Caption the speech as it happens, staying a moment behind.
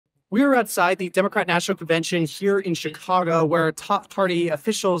We are outside the Democrat National Convention here in Chicago, where top party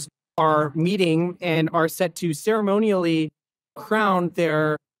officials are meeting and are set to ceremonially crown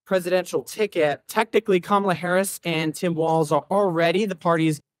their presidential ticket. Technically, Kamala Harris and Tim Walz are already the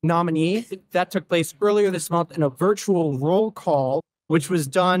party's nominee. That took place earlier this month in a virtual roll call, which was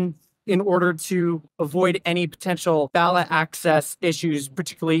done in order to avoid any potential ballot access issues,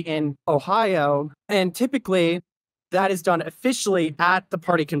 particularly in Ohio. And typically, that is done officially at the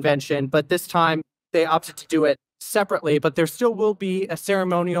party convention, but this time they opted to do it separately. But there still will be a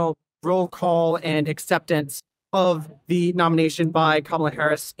ceremonial roll call and acceptance of the nomination by Kamala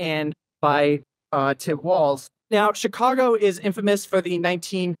Harris and by Tim Walz. Now, Chicago is infamous for the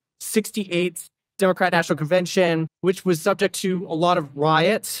 1968 Democrat National Convention, which was subject to a lot of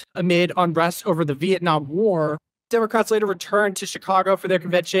riots amid unrest over the Vietnam War. Democrats later returned to Chicago for their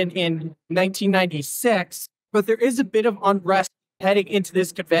convention in 1996, but there is a bit of unrest heading into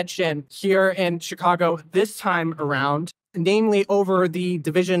this convention here in Chicago this time around, namely over the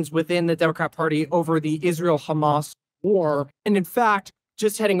divisions within the Democrat Party over the Israel-Hamas war. And in fact,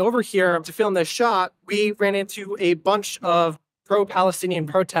 just heading over here to film this shot, we ran into a bunch of pro-Palestinian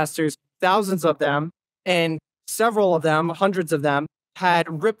protesters, thousands of them, and several of them, hundreds of them,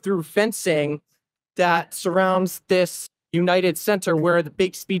 had ripped through fencing that surrounds this United Center where the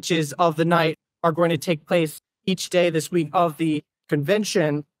big speeches of the night are going to take place each day this week of the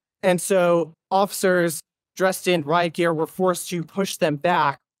convention. And so officers dressed in riot gear were forced to push them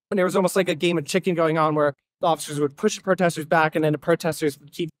back. And there was almost like a game of chicken going on where the officers would push the protesters back and then the protesters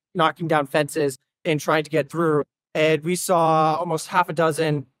would keep knocking down fences and trying to get through. And we saw almost half a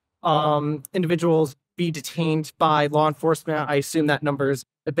dozen individuals be detained by law enforcement. I assume that number is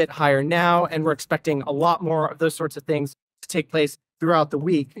a bit higher now, and we're expecting a lot more of those sorts of things to take place throughout the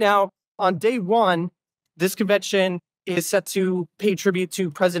week. Now, on day one, this convention is set to pay tribute to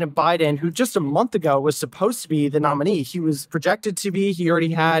President Biden, who just a month ago was supposed to be the nominee. He was projected to be. He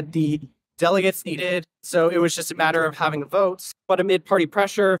already had the delegates needed, so it was just a matter of having the votes. But amid party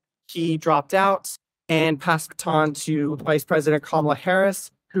pressure, he dropped out and passed the baton to Vice President Kamala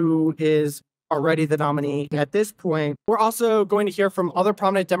Harris, who is already the nominee at this point. We're also going to hear from other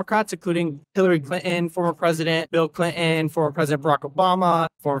prominent Democrats, including Hillary Clinton, former President Bill Clinton, former President Barack Obama,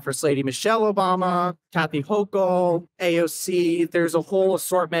 former First Lady Michelle Obama, Kathy Hochul, AOC. There's a whole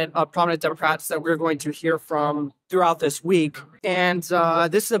assortment of prominent Democrats that we're going to hear from throughout this week. And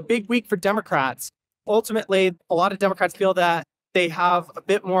this is a big week for Democrats. Ultimately, a lot of Democrats feel that they have a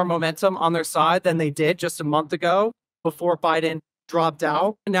bit more momentum on their side than they did just a month ago before Biden dropped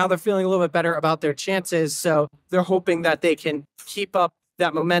out. And now they're feeling a little bit better about their chances. So they're hoping that they can keep up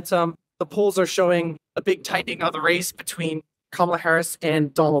that momentum. The polls are showing a big tightening of the race between Kamala Harris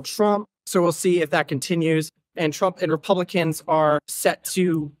and Donald Trump. So we'll see if that continues. And Trump and Republicans are set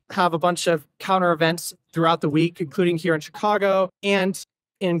to have a bunch of counter events throughout the week, including here in Chicago and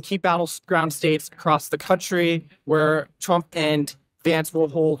in key battleground states across the country, where Trump and Vance will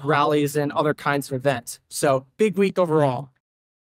hold rallies and other kinds of events. So big week overall.